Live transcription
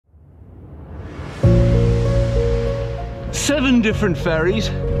7 different ferries,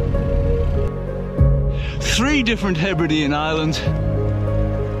 3 different Hebridean islands,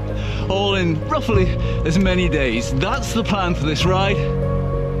 all in roughly as many days. That's the plan for this ride.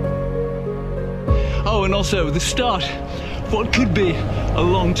 Oh, and also the start of what could be a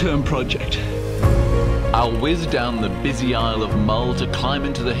long-term project. I'll whiz down the busy Isle of Mull to climb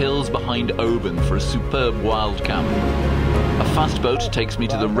into the hills behind Oban for a superb wild camp. A fast boat takes me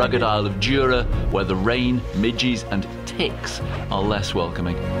to the rugged Isle of Jura, where the rain, midges and ticks are less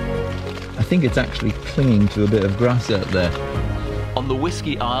welcoming. I think it's actually clinging to a bit of grass out there. On the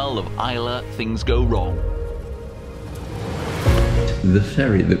whiskey Isle of Islay, things go wrong. The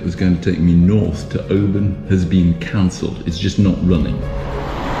ferry that was going to take me north to Oban has been cancelled. It's just not running.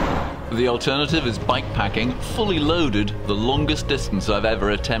 The alternative is bikepacking, fully loaded, the longest distance I've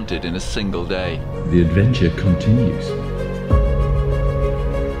ever attempted in a single day. The adventure continues.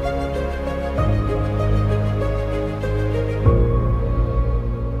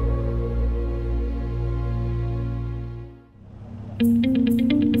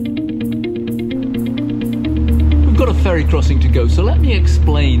 We've got a ferry crossing to go, so let me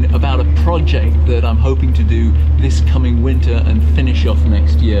explain about a project that I'm hoping to do this coming winter and finish off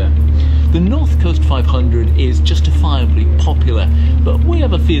next year. The North Coast 500 is justifiably popular, but we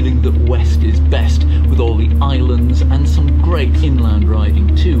have a feeling that west is best, with all the islands and some great inland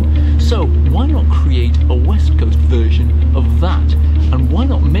riding too. So why not create a west coast version of that? And why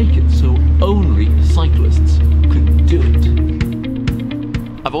not make it so only cyclists could do it?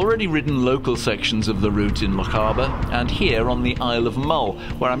 I've already ridden local sections of the route in Loch Harbour and here on the Isle of Mull,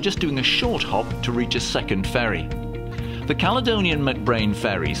 where I'm just doing a short hop to reach a second ferry. The Caledonian McBrain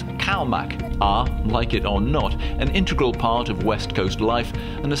ferries, CalMac, are, like it or not, an integral part of West Coast life,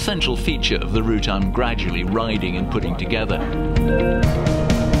 an essential feature of the route I'm gradually riding and putting together.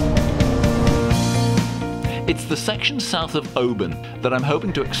 It's the section south of Oban that I'm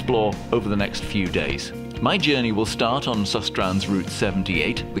hoping to explore over the next few days. My journey will start on Sustrans Route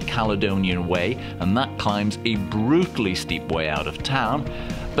 78, the Caledonian Way, and that climbs a brutally steep way out of town,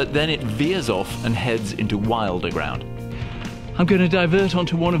 but then it veers off and heads into wilder ground. I'm going to divert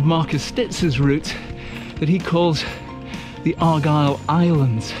onto one of Marcus Stitz's routes that he calls the Argyll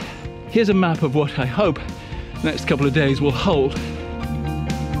Islands. Here's a map of what I hope the next couple of days will hold.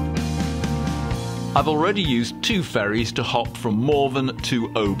 I've already used 2 ferries to hop from Morven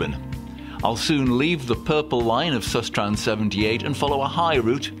to Oban. I'll soon leave the purple line of Sustrans 78 and follow a high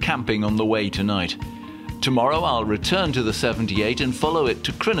route, camping on the way tonight. Tomorrow I'll return to the 78 and follow it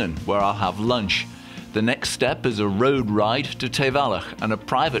to Crinan, where I'll have lunch. The next step is a road ride to Tevalach and a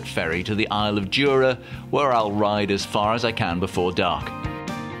private ferry to the Isle of Jura, where I'll ride as far as I can before dark.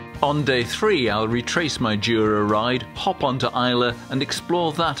 On day 3 I'll retrace my Jura ride, hop onto Islay and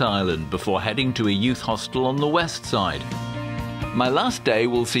explore that island before heading to a youth hostel on the west side. My last day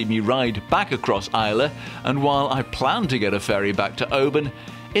will see me ride back across Islay, and while I plan to get a ferry back to Oban,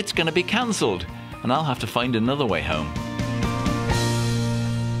 it's going to be cancelled and I'll have to find another way home.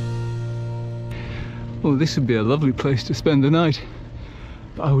 Well, this would be a lovely place to spend the night,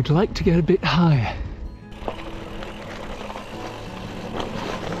 but I would like to get a bit higher.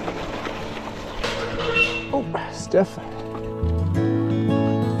 Oh, Steph.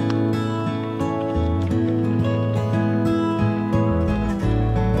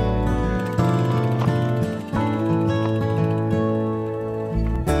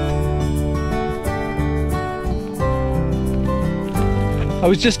 I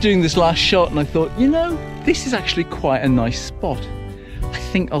was just doing this last shot and I thought, you know, this is actually quite a nice spot. I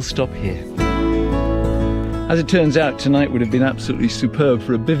think I'll stop here. As it turns out, tonight would have been absolutely superb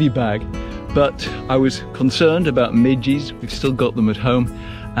for a bivvy bag, but I was concerned about midges. We've still got them at home,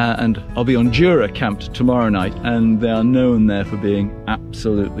 and I'll be on Jura camped tomorrow night, and they are known there for being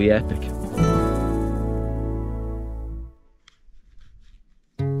absolutely epic.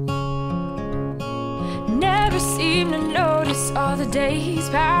 Never seem to notice all the days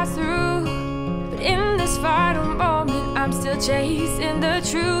pass through, but in this final moment I'm still chasing the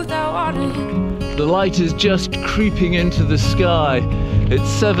truth I wanted. The light is just creeping into the sky. It's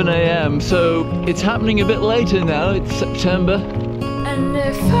 7 AM, so it's happening a bit later now. It's September. And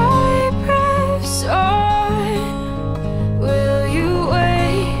if I press on, will you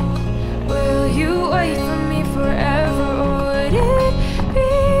wait for me forever? Or would it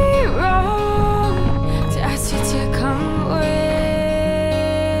be wrong to ask you to come with?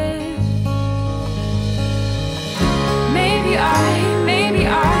 Maybe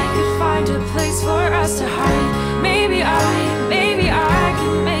I could find a place for us to hide. Maybe I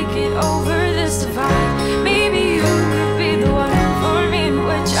can make it over this divide. Maybe you could be the one for me, in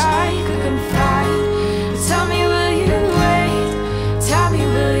which I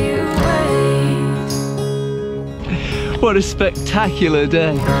What a spectacular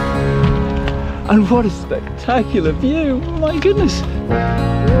day. And what a spectacular view, my goodness.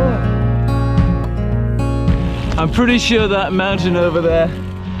 I'm pretty sure that mountain over there,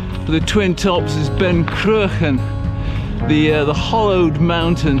 the twin tops, is Ben Cruchen, the hollowed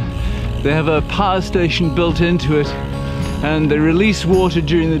mountain. They have a power station built into it, and they release water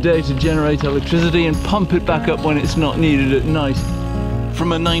during the day to generate electricity and pump it back up when it's not needed at night.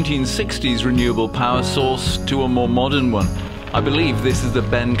 From a 1960s renewable power source to a more modern one, I believe this is the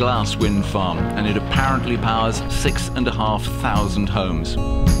Ben Glass wind farm, and it apparently powers 6,500 homes.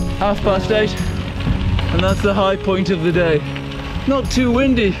 8:30, and that's the high point of the day. Not too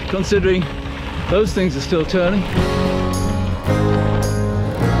windy, considering those things are still turning.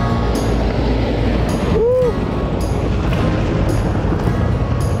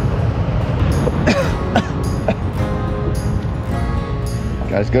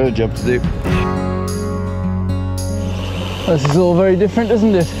 Guys, got a job to do. This is all very different,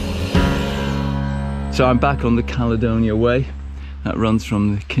 isn't it? So I'm back on the Caledonia Way. That runs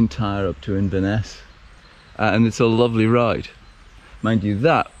from the Kintyre up to Inverness. And it's a lovely ride. Mind you,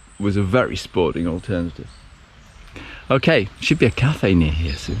 that was a very sporting alternative. Okay, should be a cafe near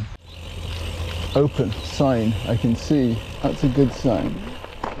here soon. Open sign, I can see. That's a good sign.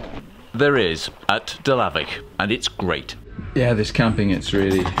 There is, at Delavik, and it's great. Yeah, this camping, it's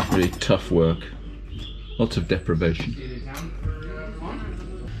really tough work. Lots of deprivation.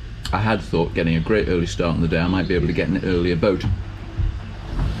 I had thought getting a great early start on the day, I might be able to get an earlier boat.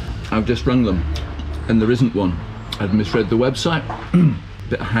 I've just rung them, and there isn't one. I'd misread the website.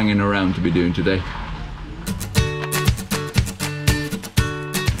 Bit of hanging around to be doing today.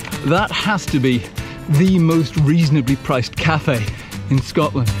 That has to be the most reasonably priced cafe in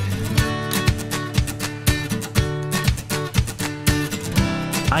Scotland.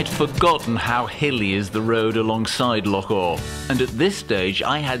 I'd forgotten how hilly is the road alongside Loch Awe, and at this stage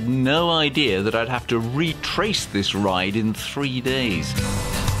I had no idea that I'd have to retrace this ride in 3 days.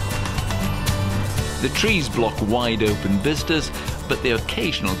 The trees block wide open vistas, but the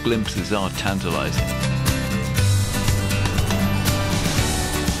occasional glimpses are tantalising.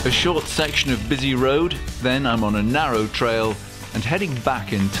 A short section of busy road, then I'm on a narrow trail and heading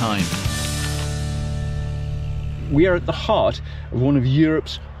back in time. We are at the heart of one of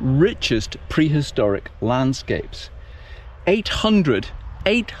Europe's richest prehistoric landscapes. 800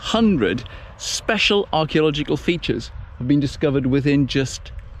 special archaeological features have been discovered within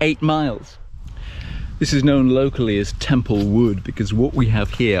just 8 miles. This is known locally as Temple Wood because what we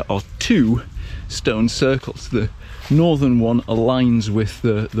have here are 2 stone circles. The northern one aligns with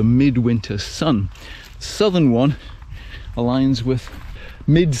the midwinter sun. The southern one aligns with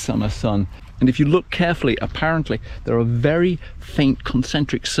midsummer sun. And if you look carefully, apparently there are very faint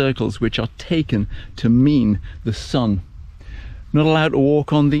concentric circles which are taken to mean the sun. Not allowed to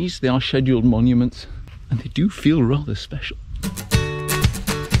walk on these, they are scheduled monuments, and they do feel rather special.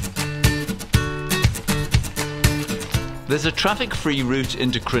 There's a traffic-free route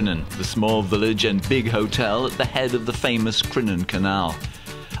into Crinan, the small village and big hotel at the head of the famous Crinan Canal.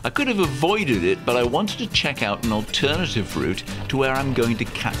 I could have avoided it, but I wanted to check out an alternative route to where I'm going to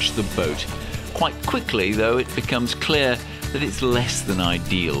catch the boat. Quite quickly, though, it becomes clear that it's less than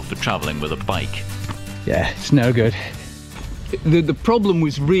ideal for travelling with a bike. Yeah, it's no good. The problem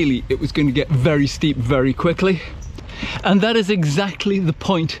was really it was going to get very steep very quickly. And that is exactly the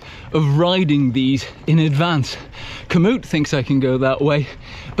point of riding these in advance. Kamut thinks I can go that way,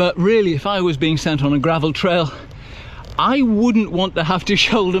 but really if I was being sent on a gravel trail, I wouldn't want to have to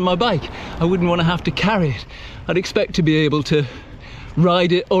shoulder my bike. I wouldn't want to have to carry it. I'd expect to be able to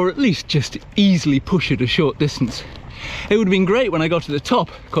ride it, or at least just easily push it a short distance. It would have been great when I got to the top,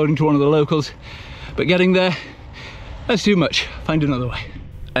 according to one of the locals, but getting there, that's too much. Find another way.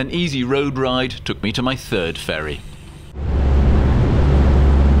 An easy road ride took me to my 3rd ferry.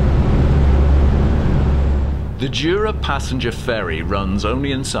 The Jura passenger ferry runs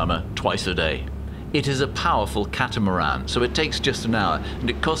only in summer, twice a day. It is a powerful catamaran, so it takes just an hour, and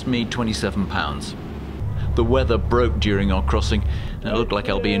it cost me £27. The weather broke during our crossing, and it looked like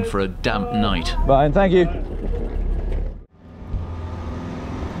I'll be in for a damp night. Fine, thank you.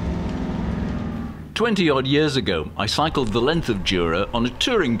 20-odd years ago, I cycled the length of Jura on a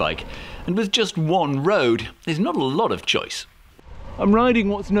touring bike, and with just one road, there's not a lot of choice. I'm riding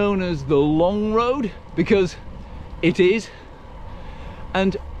what's known as the long road, because it is,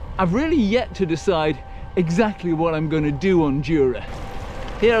 and I've really yet to decide exactly what I'm going to do on Jura.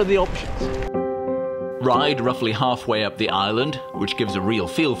 Here are the options. Ride roughly halfway up the island, which gives a real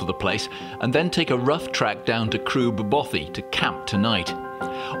feel for the place, and then take a rough track down to Crúb Bothy to camp tonight.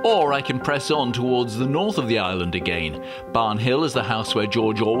 Or I can press on towards the north of the island again. Barn Hill is the house where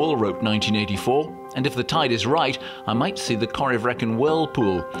George Orwell wrote 1984, and if the tide is right, I might see the Corryvreckan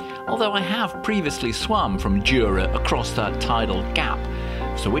whirlpool, although I have previously swum from Jura across that tidal gap.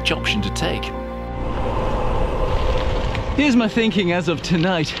 So which option to take? Here's my thinking as of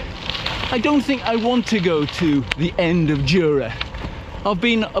tonight. I don't think I want to go to the end of Jura. I've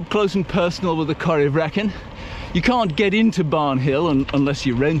been up close and personal with the Corryvreckan. You can't get into Barn Hill unless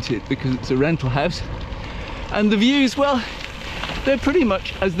you rent it, because it's a rental house. And the views, well, they're pretty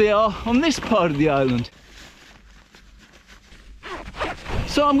much as they are on this part of the island.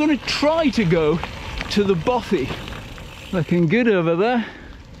 So I'm going to try to go to the bothy. Looking good over there.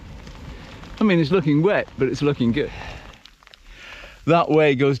 I mean, it's looking wet, but it's looking good. That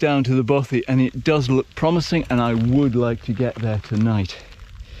way goes down to the bothy, and it does look promising, and I would like to get there tonight.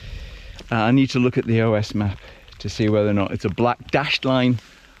 I need to look at the OS map to see whether or not it's a black dashed line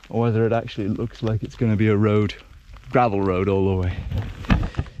or whether it actually looks like it's going to be a road, gravel road all the way.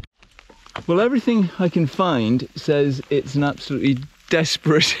 Well, everything I can find says it's an absolutely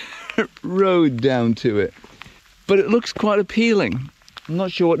desperate road down to it, but it looks quite appealing. I'm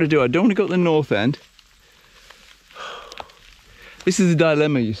not sure what to do. I don't want to go to the north end. This is a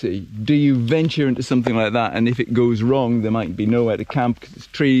dilemma, you see. Do you venture into something like that, and if it goes wrong, there might be nowhere to camp because there's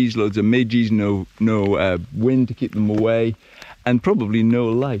trees, loads of midges, no wind to keep them away, and probably no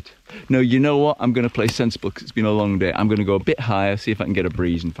light. No, you know what? I'm going to play sensible because it's been a long day. I'm going to go a bit higher, see if I can get a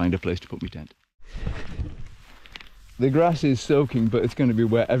breeze and find a place to put my tent. The grass is soaking, but it's going to be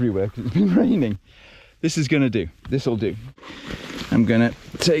wet everywhere because it's been raining. This is going to do. This will do. I'm going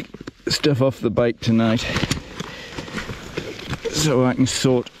to take stuff off the bike tonight so I can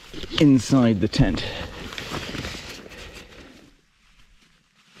sort inside the tent.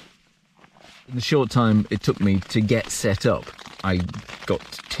 In the short time it took me to get set up, I got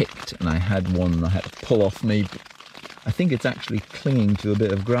ticked and I had one I had to pull off me. I think it's actually clinging to a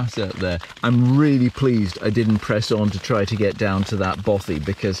bit of grass out there. I'm really pleased I didn't press on to try to get down to that bothy,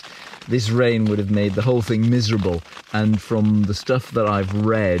 because this rain would have made the whole thing miserable. And from the stuff that I've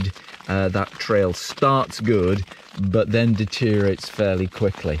read, that trail starts good but then deteriorates fairly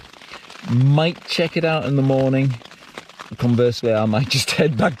quickly. Might check it out in the morning. Conversely, I might just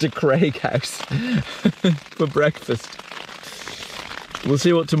head back to Craig House for breakfast. We'll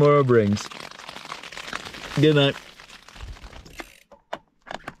see what tomorrow brings. Good night.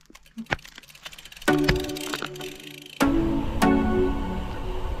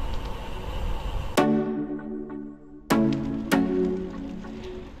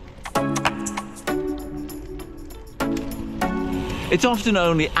 It's often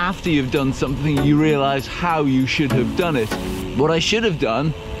only after you've done something you realise how you should have done it. What I should have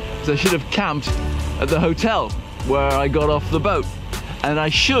done is I should have camped at the hotel where I got off the boat. And I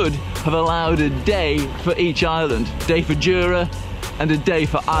should have allowed a day for each island. A day for Jura and a day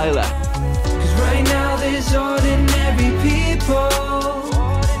for Islay. 'Cause right now there's ordinary people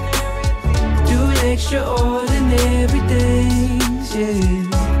doing extraordinary things, yeah.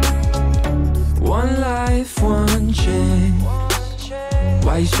 One life, one chance.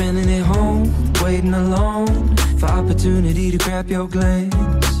 Why you spending it home, waiting alone for opportunity to grab your glance?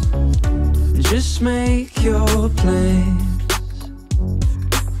 Just make your plans,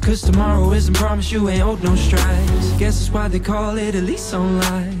 'cause tomorrow isn't promised, you ain't owed no stripes. Guess that's why they call it a lease on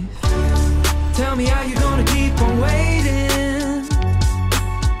life. Tell me how you gonna keep on waiting,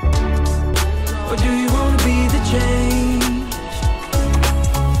 or do you wanna be the change?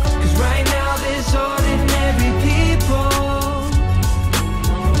 'Cause right now there's ordinary people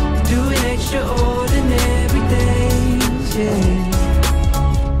doing extraordinary things, yeah.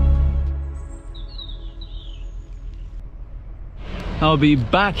 I'll be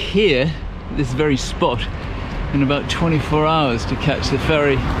back here, this very spot, in about 24 hours to catch the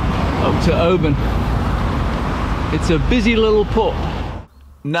ferry up to Oban. It's a busy little port.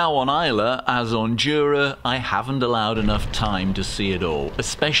 Now on Islay, as on Jura, I haven't allowed enough time to see it all,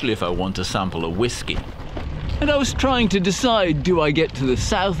 especially if I want to sample a whiskey. And I was trying to decide, do I get to the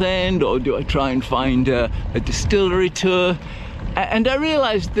south end or do I try and find a distillery tour? And I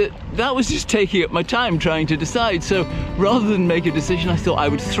realised that that was just taking up my time trying to decide. So rather than make a decision, I thought I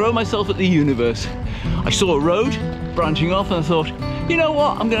would throw myself at the universe. I saw a road branching off and I thought, you know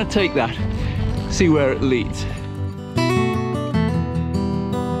what, I'm going to take that, see where it leads.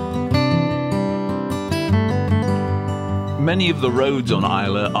 Many of the roads on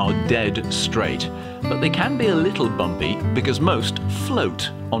Islay are dead straight, but they can be a little bumpy because most float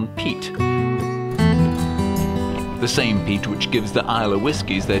on peat. The same peat which gives the Islay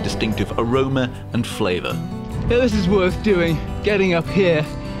whiskies their distinctive aroma and flavour. Yeah, this is worth doing. Getting up here,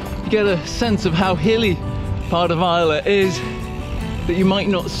 you get a sense of how hilly part of Islay is that you might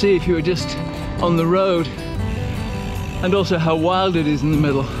not see if you were just on the road, and also how wild it is in the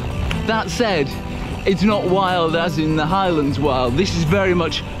middle. That said, it's not wild as in the Highlands wild. This is very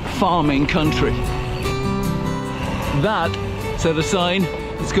much farming country. That said a sign,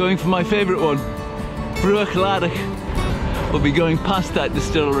 it's going for my favourite one, Bruach. We'll be going past that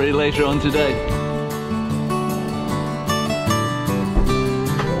distillery later on today.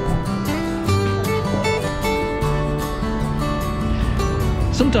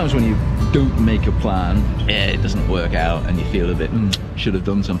 Sometimes when you don't make a plan, it doesn't work out and you feel a bit, should have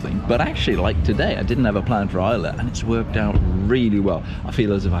done something. But actually, like today, I didn't have a plan for Islay and it's worked out really well. I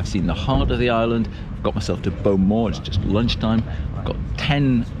feel as if I've seen the heart of the island. I've got myself to Beaumont, it's just lunchtime. I've got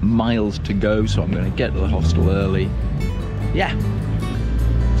 10 miles to go, so I'm going to get to the hostel early. Yeah,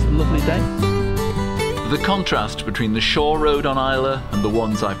 it's a lovely day. The contrast between the shore road on Islay and the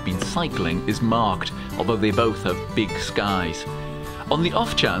ones I've been cycling is marked, although they both have big skies. On the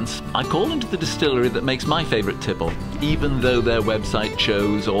off chance, I call into the distillery that makes my favourite tipple, even though their website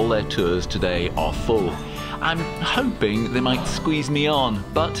shows all their tours today are full. I'm hoping they might squeeze me on,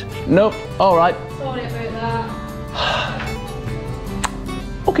 but... Nope, alright. Sorry about that.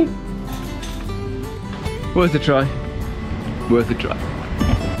 Okay. Worth a try. Worth a try.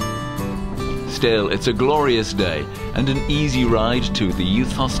 Still, it's a glorious day and an easy ride to the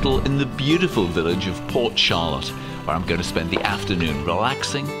youth hostel in the beautiful village of Port Charlotte, where I'm going to spend the afternoon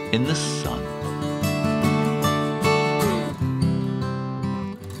relaxing in the sun.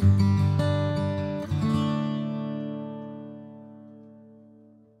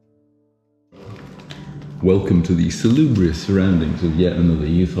 Welcome to the salubrious surroundings of yet another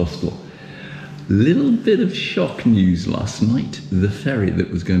youth hostel. Little bit of shock news last night. The ferry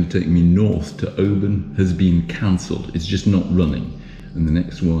that was going to take me north to Oban has been cancelled. It's just not running. And the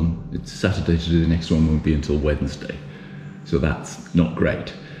next one, it's Saturday to do, the next one won't be until Wednesday. So that's not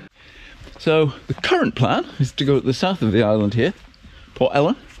great. So the current plan is to go to the south of the island here, Port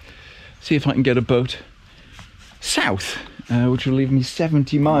Ellen, see if I can get a boat south, which will leave me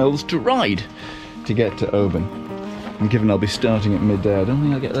 70 miles to ride to get to Oban. And given I'll be starting at midday, I don't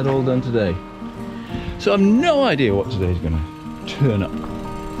think I'll get that all done today. So I've no idea what today's going to turn up.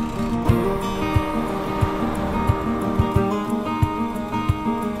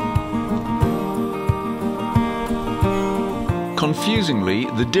 Confusingly,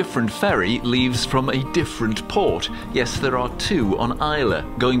 the different ferry leaves from a different port. Yes, there are two on Islay,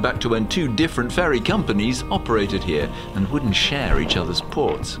 going back to when two different ferry companies operated here and wouldn't share each other's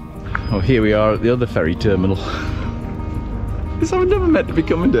ports. Oh, here we are at the other ferry terminal. So I'm never meant to be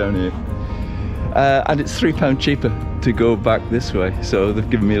coming down here. And it's £3 cheaper to go back this way, so they've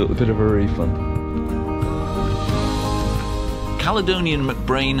given me a little bit of a refund. Caledonian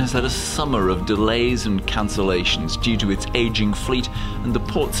McBrain has had a summer of delays and cancellations due to its ageing fleet, and the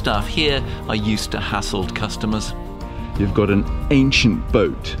port staff here are used to hassled customers. You've got an ancient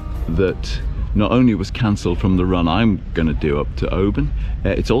boat that not only was cancelled from the run I'm going to do up to Oban,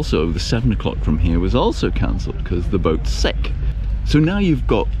 it's also the 7 o'clock from here was also cancelled because the boat's sick. So now you've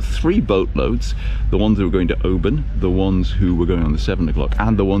got 3 boatloads, the ones who were going to Oban, the ones who were going on the 7 o'clock,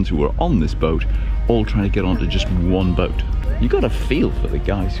 and the ones who were on this boat, all trying to get onto just one boat. You got a feel for the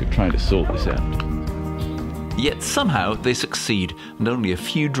guys who are trying to sort this out. Yet somehow they succeed, and only a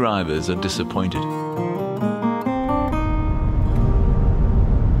few drivers are disappointed.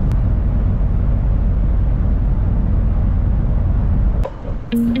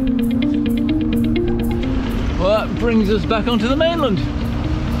 Well, that brings us back onto the mainland.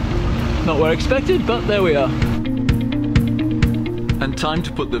 Not where expected, but there we are. And time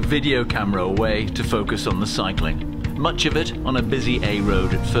to put the video camera away to focus on the cycling. Much of it on a busy A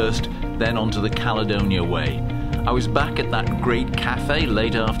road at first, then onto the Caledonia Way. I was back at that great cafe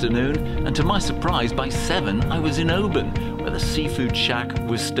late afternoon, and to my surprise, by 7 I was in Oban, where the seafood shack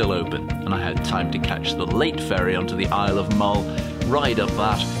was still open, and I had time to catch the late ferry onto the Isle of Mull, ride up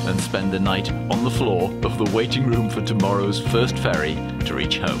that, and spend the night on the floor of the waiting room for tomorrow's first ferry to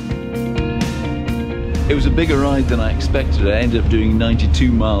reach home. It was a bigger ride than I expected. I ended up doing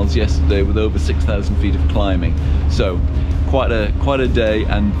 92 miles yesterday with over 6,000 feet of climbing. So quite a day,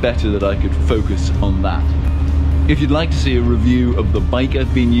 and better that I could focus on that. If you'd like to see a review of the bike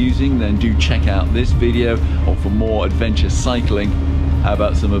I've been using, then do check out this video, or for more adventure cycling, how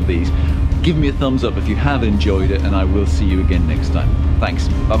about some of these? Give me a thumbs up if you have enjoyed it, and I will see you again next time. Thanks,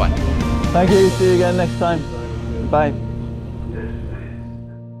 bye bye. Thank you, see you again next time. Bye.